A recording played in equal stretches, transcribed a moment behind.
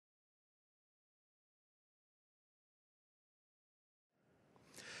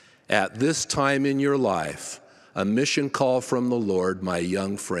At this time in your life, a mission call from the Lord, my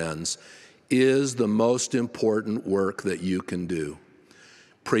young friends, is the most important work that you can do.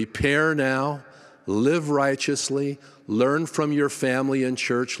 Prepare now, live righteously, learn from your family and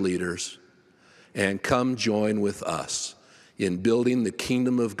church leaders, and come join with us in building the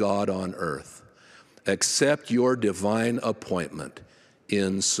kingdom of God on earth. Accept your divine appointment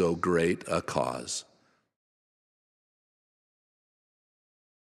in so great a cause.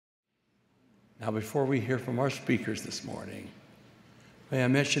 Now, before we hear from our speakers this morning, may I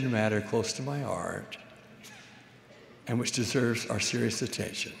mention a matter close to my heart and which deserves our serious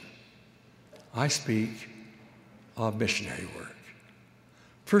attention. I speak of missionary work.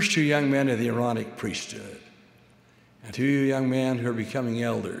 First, two young men of the Aaronic priesthood, and two young men who are becoming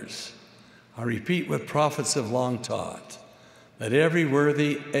elders. I repeat what prophets have long taught, that every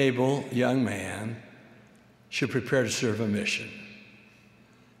worthy, able young man should prepare to serve a mission.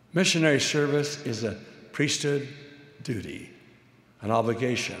 Missionary service is a priesthood duty, an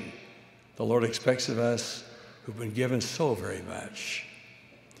obligation the Lord expects of us who've been given so very much.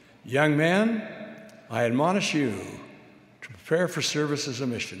 Young men, I admonish you to prepare for service as a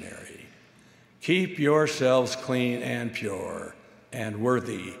missionary. Keep yourselves clean and pure and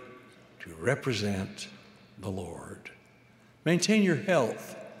worthy to represent the Lord. Maintain your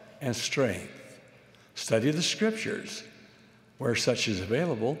health and strength. Study the scriptures. Where such is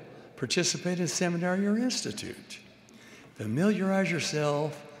available, participate in seminary or institute. Familiarize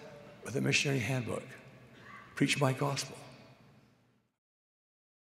yourself with the missionary handbook. Preach my gospel.